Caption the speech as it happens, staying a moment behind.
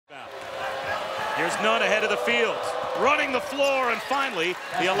Here's Nunn ahead of the field, running the floor, and finally,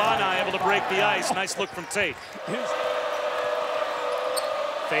 the Illini able to break the ice. Nice look from Tate.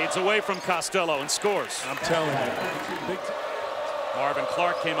 Fades away from Costello and scores. I'm telling you. Marvin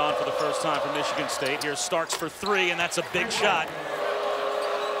Clark came on for the first time for Michigan State. Here's Starks for three, and that's a big shot.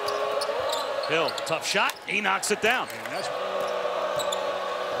 Hill, tough shot. He knocks it down.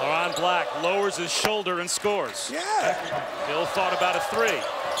 Laurent Black lowers his shoulder and scores. Yeah. Hill thought about a three.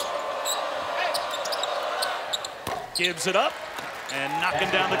 Gives it up, and knocking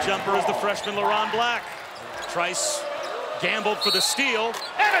down the jumper is the freshman Laurent Black. Trice gambled for the steal,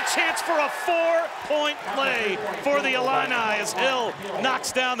 and a chance for a 4-point play for the Illini as Hill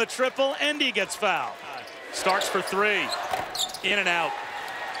knocks down the triple, and he gets fouled. Starks for three, in and out.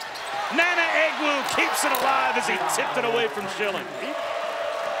 Nana Egwu keeps it alive as he tipped it away from Schilling.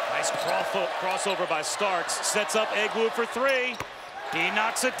 Nice crossover by Starks, sets up Egwu for three. He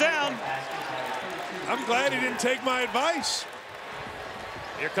knocks it down. I'm glad he didn't take my advice.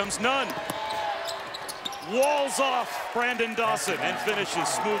 Here comes Nunn. Walls off Brandon Dawson and finishes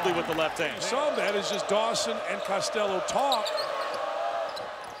smoothly with the left hand. Some of that is just Dawson and Costello talk.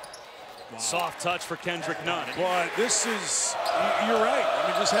 Wow. Soft touch for Kendrick Nunn. But this is, you're right. I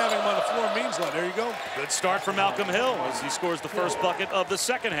mean, just having him on the floor means a lot. There you go. Good start for Malcolm Hill as he scores the first bucket of the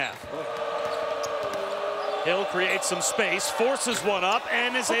second half. Hill creates some space, forces one up,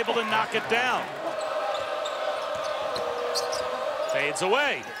 and is able to knock it down. Fades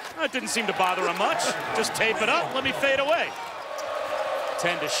away. That didn't seem to bother him much. Just tape it up, let me fade away.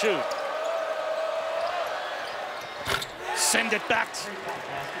 10 to shoot. Send it back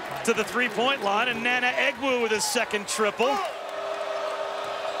to the three-point line, and Nana Egwu with his second triple.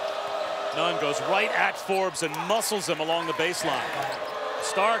 Nunn goes right at Forbes and muscles him along the baseline.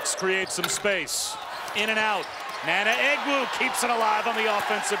 Starks creates some space. In and out. Nana Egwu keeps it alive on the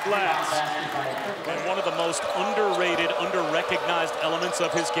offensive glass. And one of the most underrated, under-recognized elements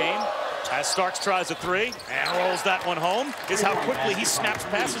of his game, as Starks tries a three and rolls that one home, is how quickly he snaps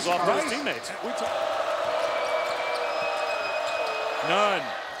passes off to his teammates. Nunn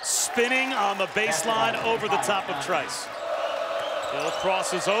spinning on the baseline over the top of Trice. Hill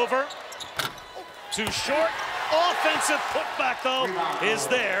crosses over. Too short. Offensive putback, though, is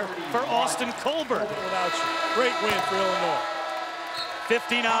there for Austin Colbert. Great win for Illinois.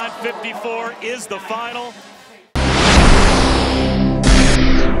 59-54 is the final.